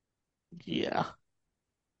dad. Yeah.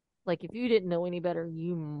 Like, if you didn't know any better,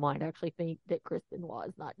 you might actually think that Chris Benoit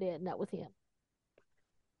is not dead, and that was him.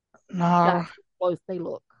 Nah. That's how close they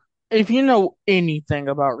look. If you know anything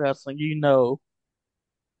about wrestling, you know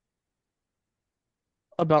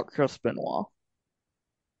about Chris Benoit.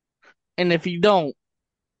 And if you don't,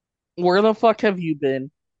 where the fuck have you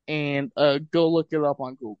been? And go look it up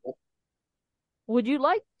on Google. Would you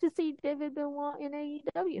like to see David Benoit in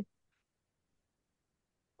AEW?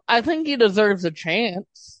 I think he deserves a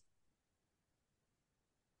chance.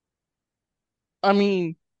 I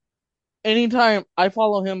mean, anytime I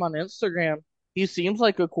follow him on Instagram, he seems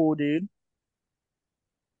like a cool dude.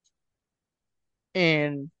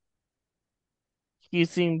 And he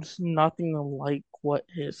seems nothing like what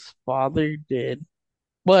his father did.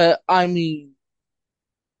 But I mean,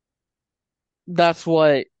 that's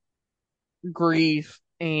what grief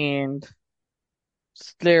and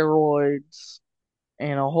steroids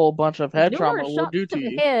and a whole bunch of head trauma Numerous will shots do to to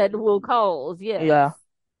the you. head will cause, yes. Yeah.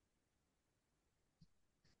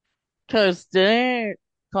 Because didn't it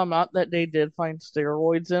come out that they did find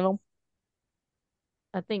steroids in them?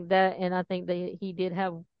 I think that, and I think he did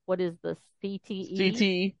have what is the CTE?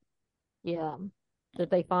 CTE. Yeah,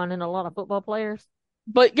 that they find in a lot of football players.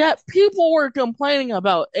 But yet people were complaining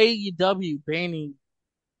about AEW banning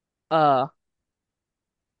uh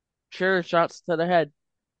chair shots to the head.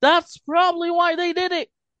 That's probably why they did it.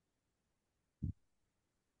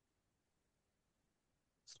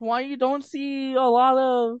 That's why you don't see a lot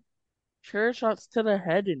of chair shots to the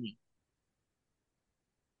head anymore.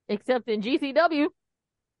 Except in GCW.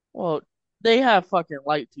 Well, they have fucking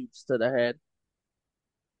light tubes to the head.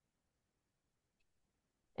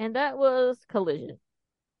 And that was Collision.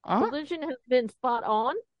 Uh-huh. Collision has been spot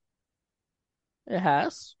on. It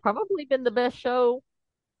has. Probably been the best show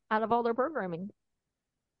out of all their programming.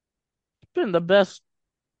 It's been the best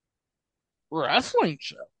wrestling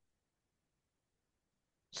show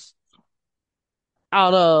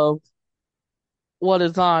out of what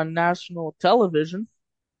is on national television.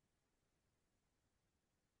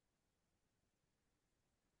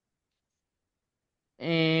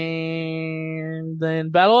 And then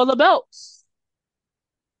Battle of the Belts.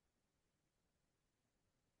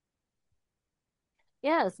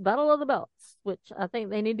 Yes, Battle of the Belts, which I think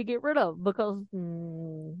they need to get rid of because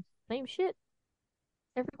same shit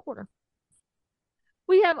every quarter.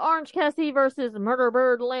 We have Orange Cassidy versus Murder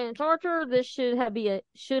Bird Lance Archer. This should have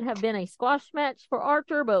been a squash match for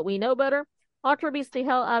Archer, but we know better. Archer beats the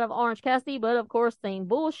hell out of Orange Cassidy, but of course, same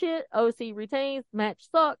bullshit. OC retains. Match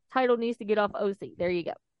sucked. Title needs to get off OC. There you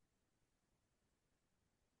go.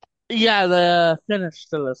 Yeah, the finish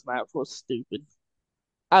to this match was stupid.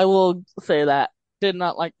 I will say that. Did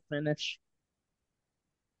not like the finish.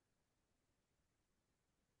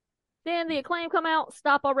 Then the Acclaim come out.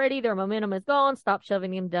 Stop already. Their momentum is gone. Stop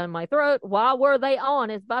shoving him down my throat. Why were they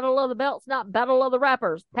on? It's Battle of the Belts, not Battle of the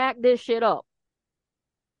Rappers. Pack this shit up.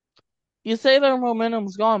 You say their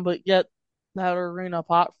momentum's gone, but yet that arena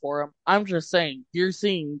pot for them. I'm just saying, you're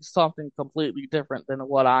seeing something completely different than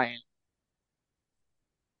what I am.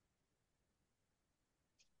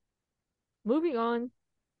 Moving on.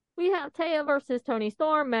 We have Taya versus Tony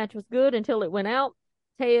Storm. Match was good until it went out.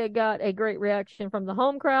 Taya got a great reaction from the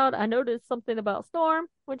home crowd. I noticed something about Storm,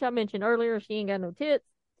 which I mentioned earlier. She ain't got no tits.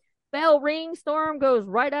 Bell rings. Storm goes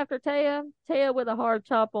right after Taya. Taya with a hard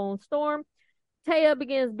chop on Storm. Taya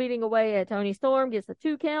begins beating away at Tony Storm, gets a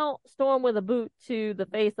 2 count. Storm with a boot to the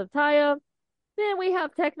face of Taya. Then we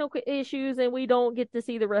have technical issues and we don't get to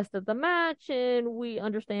see the rest of the match. And we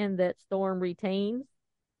understand that Storm retains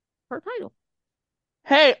her title.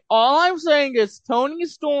 Hey, all I'm saying is Tony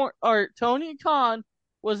Khan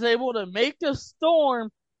was able to make a storm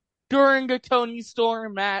during a Tony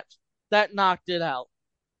Storm match that knocked it out.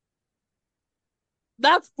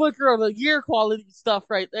 That's Booker of the Year quality stuff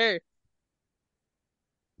right there.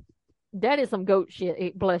 That is some goat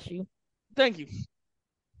shit. Bless you. Thank you.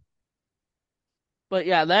 But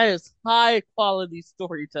yeah, that is high quality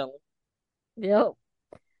storytelling. Yep.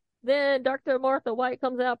 Then Dr. Martha White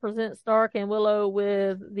comes out, presents Stark and Willow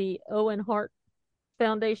with the Owen Hart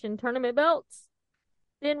Foundation tournament belts.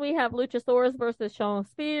 Then we have Luchasaurus versus Shawn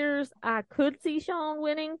Spears. I could see Shawn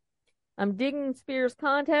winning. I'm digging Spears'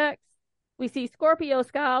 contacts. We see Scorpio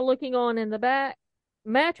Sky looking on in the back.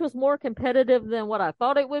 Match was more competitive than what I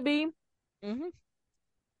thought it would be. Mm-hmm.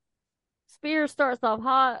 Spears starts off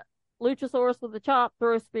hot. Luchasaurus with a chop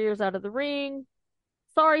throws Spears out of the ring.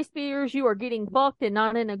 Sorry, Spears, you are getting fucked and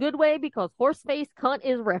not in a good way because Horseface Cunt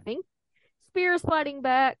is reffing. Spears fighting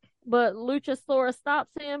back, but Luchasaurus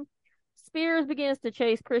stops him. Spears begins to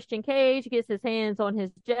chase Christian Cage, gets his hands on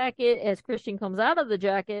his jacket as Christian comes out of the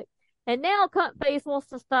jacket. And now Cuntface wants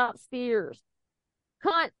to stop Spears.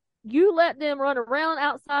 Cunt, you let them run around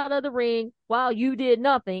outside of the ring while you did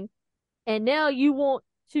nothing. And now you want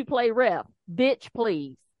to play ref. Bitch,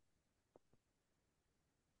 please.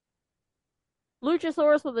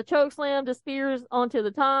 Luchasaurus with a chokeslam to Spears onto the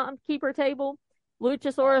timekeeper table.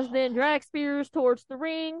 Luchasaurus then drags Spears towards the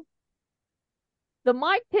ring. The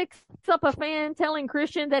mic picks up a fan telling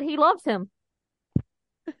Christian that he loves him.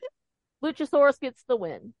 Luchasaurus gets the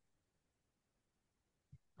win.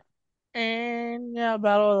 And yeah,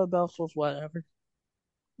 Battle of the Belts was whatever.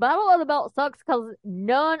 Battle of the Belts sucks because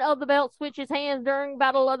none of the belts switches hands during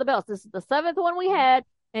Battle of the Belts. This is the 7th one we had,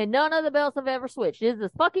 and none of the belts have ever switched. This is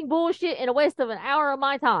fucking bullshit and a waste of an hour of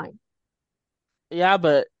my time. Yeah,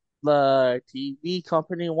 but the TV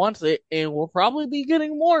company wants it, and we'll probably be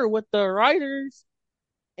getting more with the writers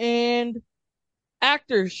and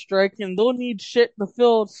actors striking. They'll need shit to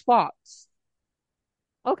fill spots.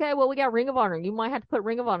 Okay, well, we got Ring of Honor. You might have to put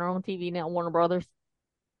Ring of Honor on TV now, Warner Brothers.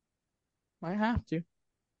 Might have to.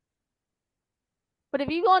 But if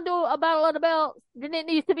you're going to do a battle of the belts, then it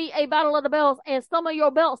needs to be a battle of the belts, and some of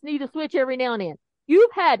your belts need to switch every now and then.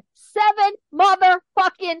 You've had 7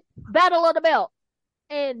 motherfucking battle of the belt,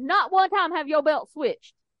 and not one time have your belt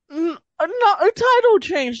switched. No, a title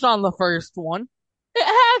changed on the first one. It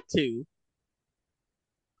had to.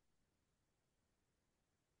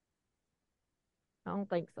 I don't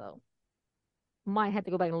think so. Might have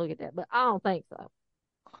to go back and look at that, but I don't think so.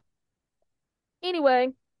 Anyway,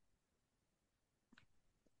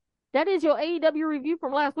 that is your AEW review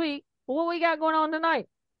from last week. What we got going on tonight?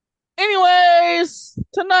 Anyways,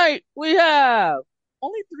 tonight we have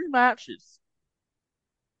only 3 matches.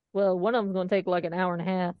 Well, one of them's going to take like an hour and a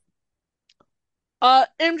half.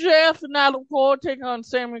 MJF and Adam Cole taking on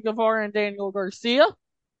Sammy Guevara and Daniel Garcia.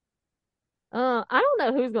 I don't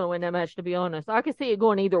know who's going to win that match, to be honest. I can see it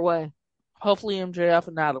going either way. Hopefully MJF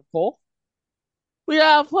and Adam Cole. We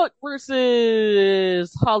have Hook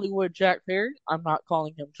versus Hollywood Jack Perry. I'm not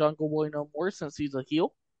calling him Jungle Boy no more since he's a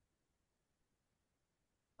heel.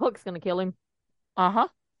 Hook's going to kill him. Uh-huh.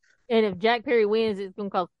 And if Jack Perry wins, it's going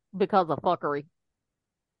to be because of fuckery.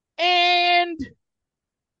 And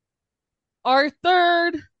our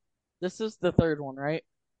third, this is the third one, right?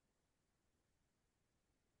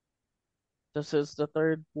 This is the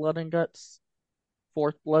third Blood and Guts.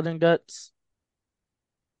 4th Blood and Guts.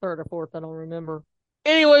 3rd or 4th, I don't remember.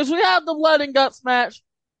 Anyways, we have the Blood and Guts match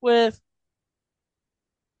with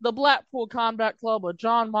the Blackpool Combat Club with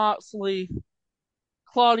John Moxley,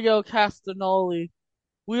 Claudio Castagnoli,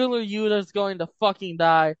 Wheeler Yuta's going to fucking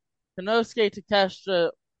die, Konosuke Takeshita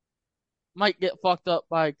might get fucked up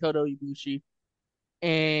by Kota Ibushi,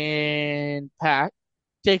 and Pac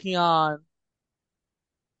taking on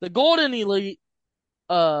the Golden Elite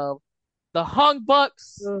of the Hung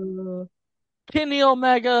Bucks, Kenny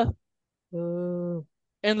Omega,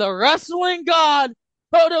 and the Wrestling God,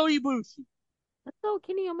 Kota Ibushi. I thought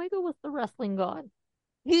Kenny Omega was the wrestling god.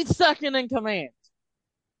 He's second in command.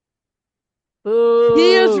 Boo!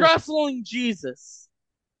 He is wrestling Jesus.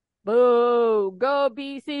 Boo! Go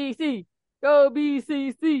BCC! Go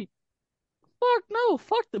BCC! Fuck no,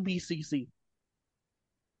 fuck the BCC.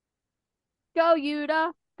 Go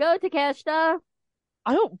Yuta! Go Takeshita!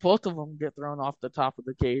 I hope both of them get thrown off the top of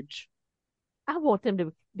the cage. I want them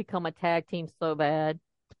to become a tag team so bad.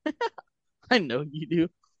 I know you do.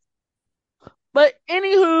 But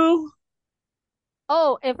anywho.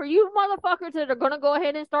 Oh, and for you motherfuckers that are gonna go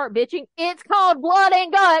ahead and start bitching, it's called Blood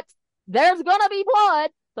and Guts. There's gonna be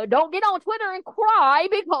blood, so don't get on Twitter and cry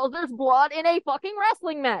because there's blood in a fucking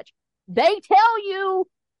wrestling match. They tell you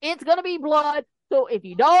it's gonna be blood, so if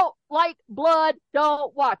you don't like blood,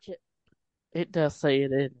 don't watch it. It does say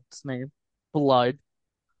it in its name. Blood.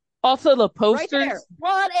 Also, the posters. Right there.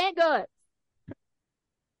 Blood and Guts.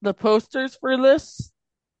 The posters for this.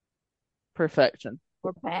 Perfection.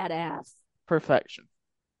 We're badass. Perfection.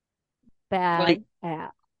 Badass.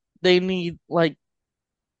 They need, like,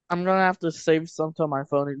 I'm gonna have to save some to my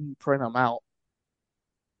phone and print them out.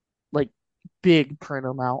 Like, big print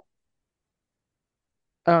them out.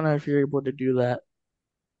 I don't know if you're able to do that.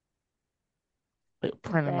 Like,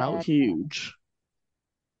 print them out huge.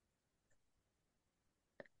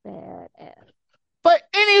 Badass. But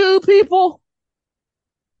anywho, people,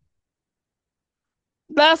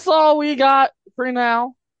 that's all we got for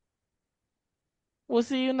now. We'll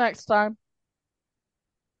see you next time.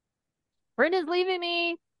 Brenda's leaving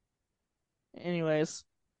me. Anyways,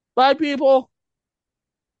 bye, people.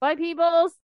 Bye, peoples.